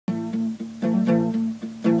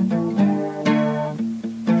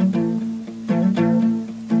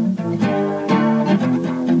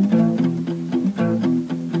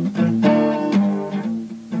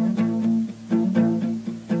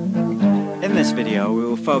this video, we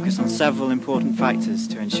will focus on several important factors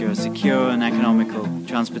to ensure secure and economical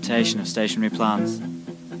transportation of stationary plants.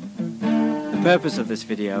 The purpose of this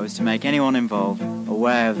video is to make anyone involved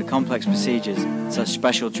aware of the complex procedures such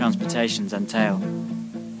special transportations entail.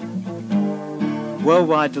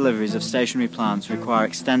 Worldwide deliveries of stationary plants require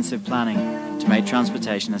extensive planning to make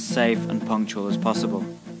transportation as safe and punctual as possible.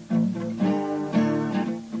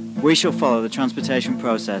 We shall follow the transportation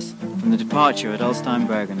process from the departure at Ulstein,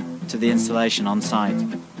 Bergen to the installation on site.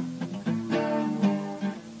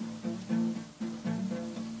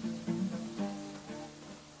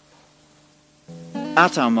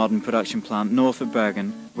 At our modern production plant north of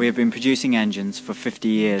Bergen, we have been producing engines for 50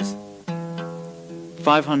 years.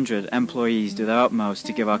 500 employees do their utmost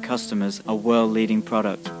to give our customers a world-leading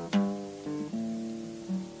product.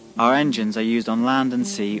 Our engines are used on land and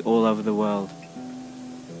sea all over the world.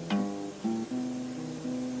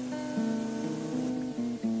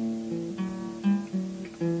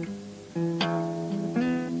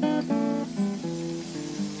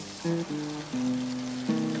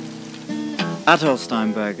 At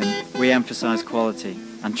Ulstein, Bergen, we emphasize quality,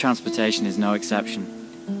 and transportation is no exception.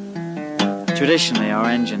 Traditionally, our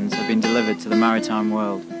engines have been delivered to the maritime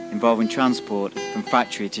world, involving transport from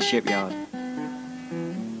factory to shipyard.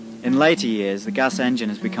 In later years, the gas engine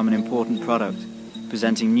has become an important product,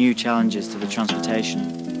 presenting new challenges to the transportation.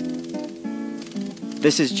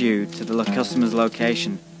 This is due to the customer's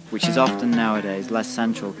location, which is often nowadays less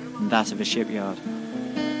central than that of a shipyard.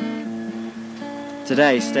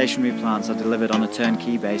 Today, stationary plants are delivered on a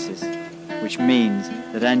turnkey basis, which means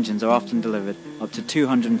that engines are often delivered up to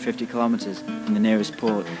 250 kilometers from the nearest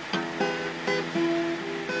port.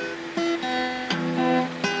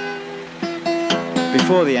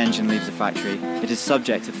 Before the engine leaves the factory, it is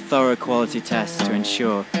subject to thorough quality tests to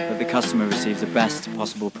ensure that the customer receives the best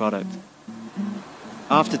possible product.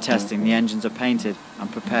 After testing, the engines are painted and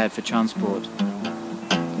prepared for transport.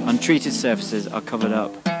 Untreated surfaces are covered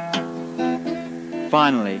up.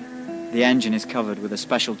 Finally, the engine is covered with a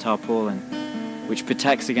special tarpaulin, which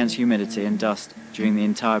protects against humidity and dust during the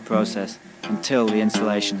entire process until the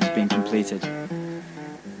installation has been completed.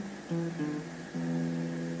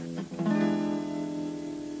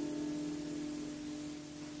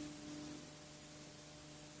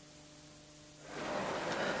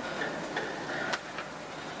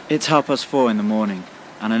 It's 4:30 in the morning,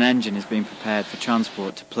 and an engine is being prepared for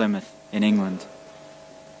transport to Plymouth in England.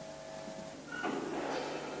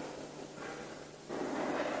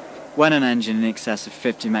 When an engine in excess of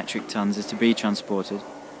 50 metric tons is to be transported,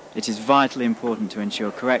 it is vitally important to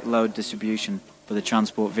ensure correct load distribution for the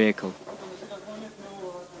transport vehicle.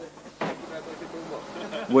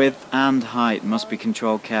 Width and height must be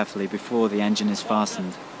controlled carefully before the engine is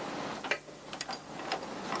fastened.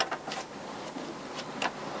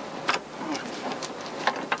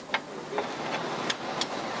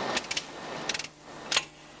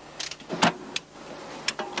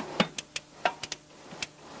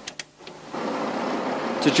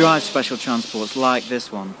 To drive special transports like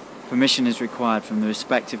this one, permission is required from the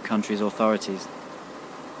respective country's authorities.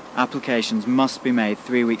 Applications must be made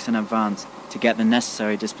 3 weeks in advance to get the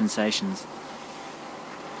necessary dispensations.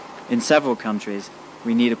 In several countries,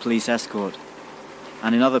 we need a police escort,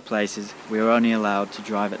 and in other places, we are only allowed to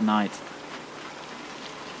drive at night.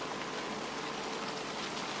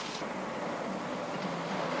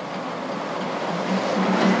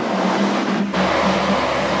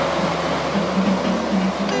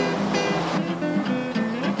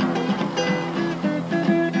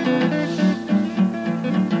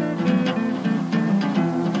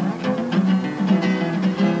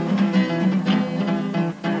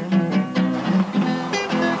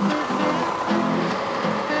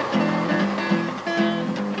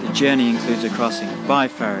 The journey includes a crossing by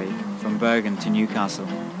ferry from Bergen to Newcastle.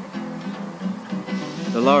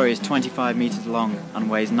 The lorry is 25 metres long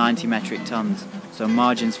and weighs 90 metric tons, so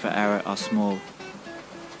margins for error are small.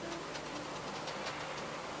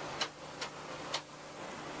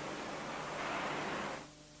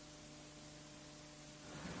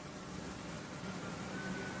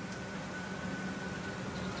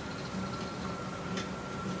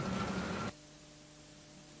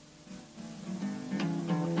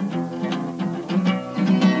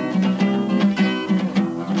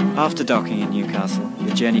 After docking in Newcastle,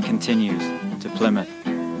 the journey continues to Plymouth.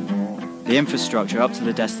 The infrastructure up to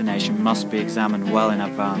the destination must be examined well in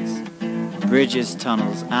advance. Bridges,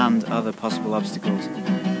 tunnels and other possible obstacles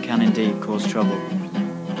can indeed cause trouble.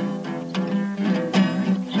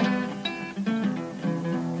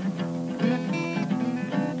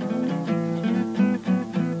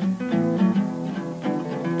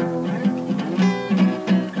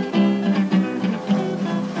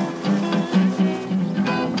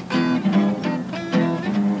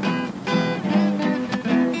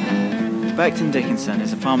 Becton Dickinson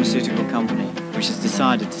is a pharmaceutical company which has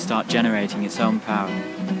decided to start generating its own power.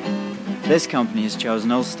 This company has chosen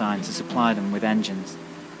Ulstein to supply them with engines.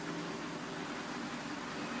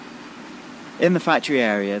 In the factory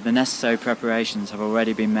area, the necessary preparations have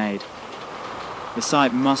already been made. The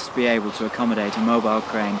site must be able to accommodate a mobile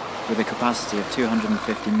crane with a capacity of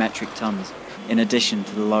 250 metric tons, in addition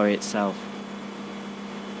to the lorry itself.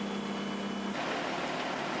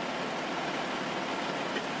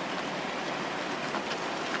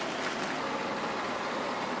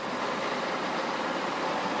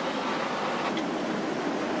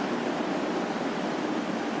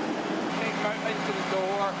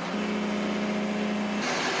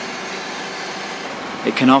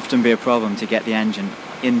 It can often be a problem to get the engine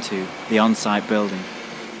into the on-site building.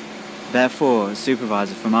 Therefore, a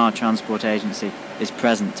supervisor from our transport agency is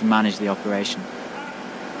present to manage the operation.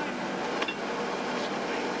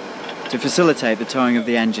 To facilitate the towing of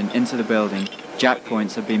the engine into the building, jack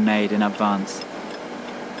points have been made in advance.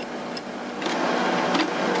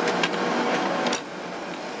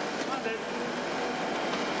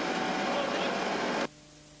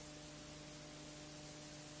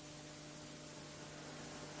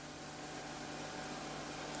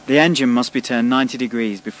 The engine must be turned 90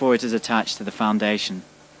 degrees before it is attached to the foundation.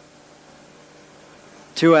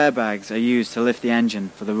 2 airbags are used to lift the engine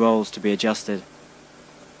for the rolls to be adjusted.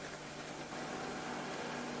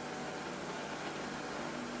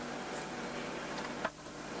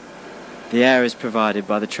 The air is provided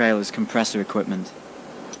by the trailer's compressor equipment.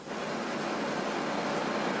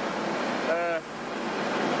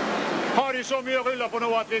 Har du så mye å rulle på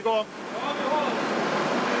nå at vi går?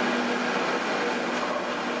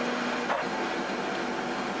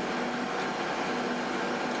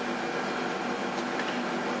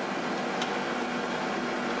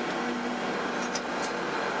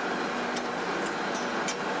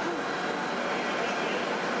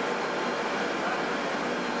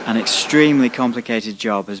 An extremely complicated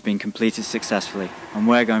job has been completed successfully, and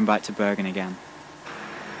we're going back to Bergen again.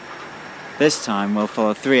 This time we'll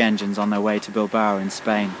follow 3 engines on their way to Bilbao in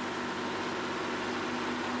Spain.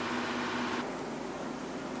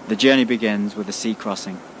 The journey begins with a sea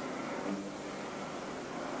crossing.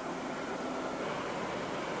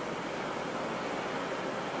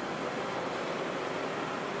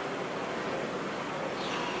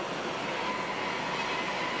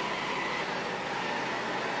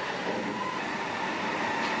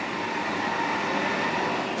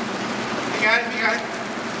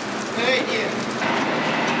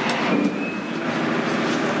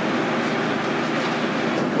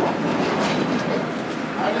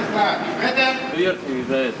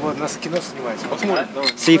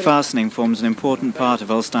 Sea fastening forms an important part of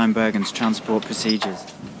Ulstein Bergen's transport procedures.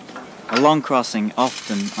 A long crossing,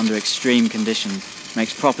 often under extreme conditions,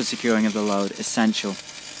 makes proper securing of the load essential.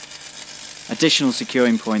 Additional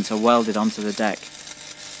securing points are welded onto the deck.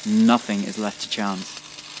 Nothing is left to chance.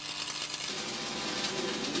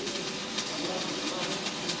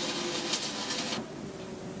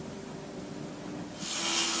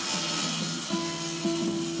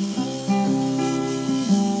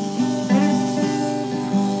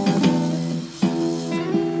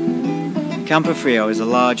 Campo Frio is a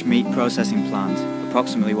large meat processing plant,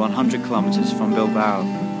 approximately 100 kilometers from Bilbao.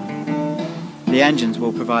 The engines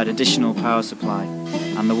will provide additional power supply,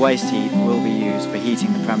 and the waste heat will be used for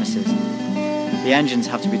heating the premises. The engines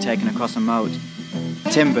have to be taken across a moat.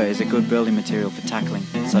 Timber is a good building material for tackling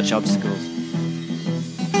such obstacles.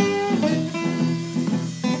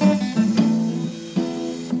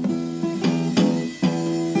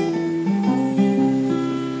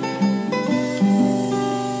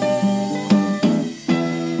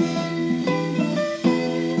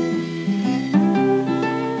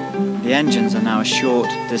 The engines are now a short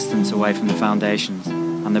distance away from the foundations,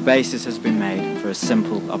 and the basis has been made for a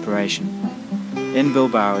simple operation. In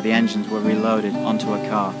Bilbao, the engines were reloaded onto a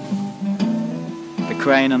car. The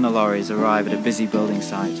crane and the lorries arrive at a busy building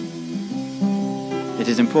site. It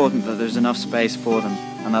is important that there is enough space for them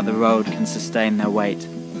and that the road can sustain their weight.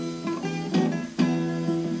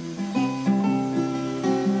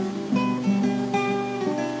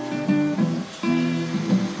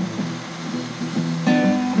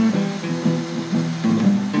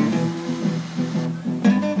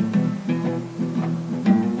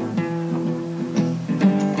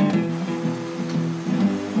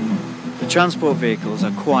 The transport vehicles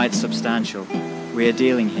are quite substantial. We are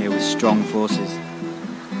dealing here with strong forces.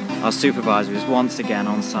 Our supervisor is once again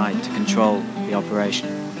on site to control the operation.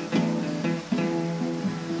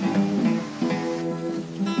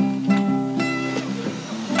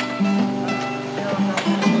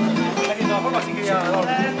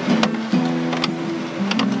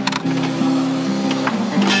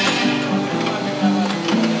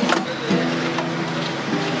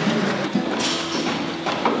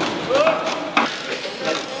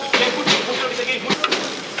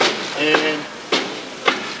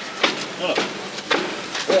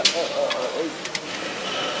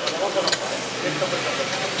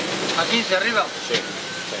 arriba. Sì,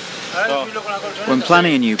 sì. Ahora No. subirlo con la colchoneta. When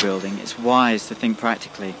planning a new building, it's wise to think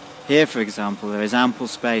practically. Here, for example, there is ample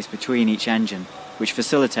space between each engine, which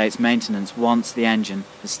facilitates maintenance once the engine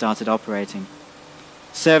has started operating.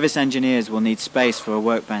 Service engineers will need space for a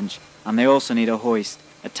workbench, and they also need a hoist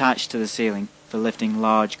attached to the ceiling for lifting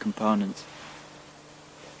large components.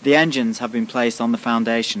 The engines have been placed on the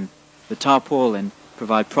foundation. The tarpaulin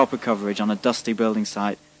provide proper coverage on a dusty building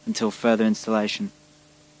site until further installation.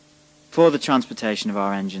 For the transportation of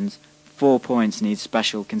our engines, 4 points need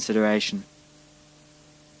special consideration.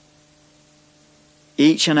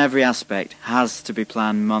 Each and every aspect has to be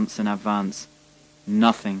planned months in advance.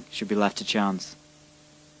 Nothing should be left to chance.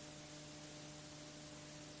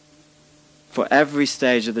 For every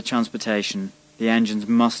stage of the transportation, the engines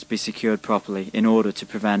must be secured properly in order to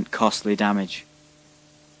prevent costly damage.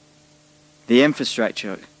 The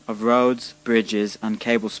infrastructure of roads, bridges and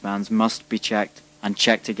cable spans must be checked and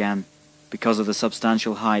checked again because of the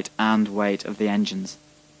substantial height and weight of the engines.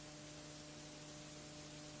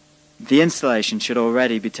 The installation should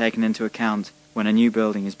already be taken into account when a new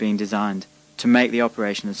building is being designed to make the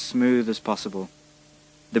operation as smooth as possible.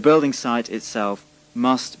 The building site itself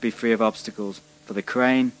must be free of obstacles for the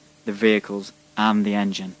crane, the vehicles and the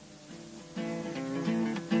engine.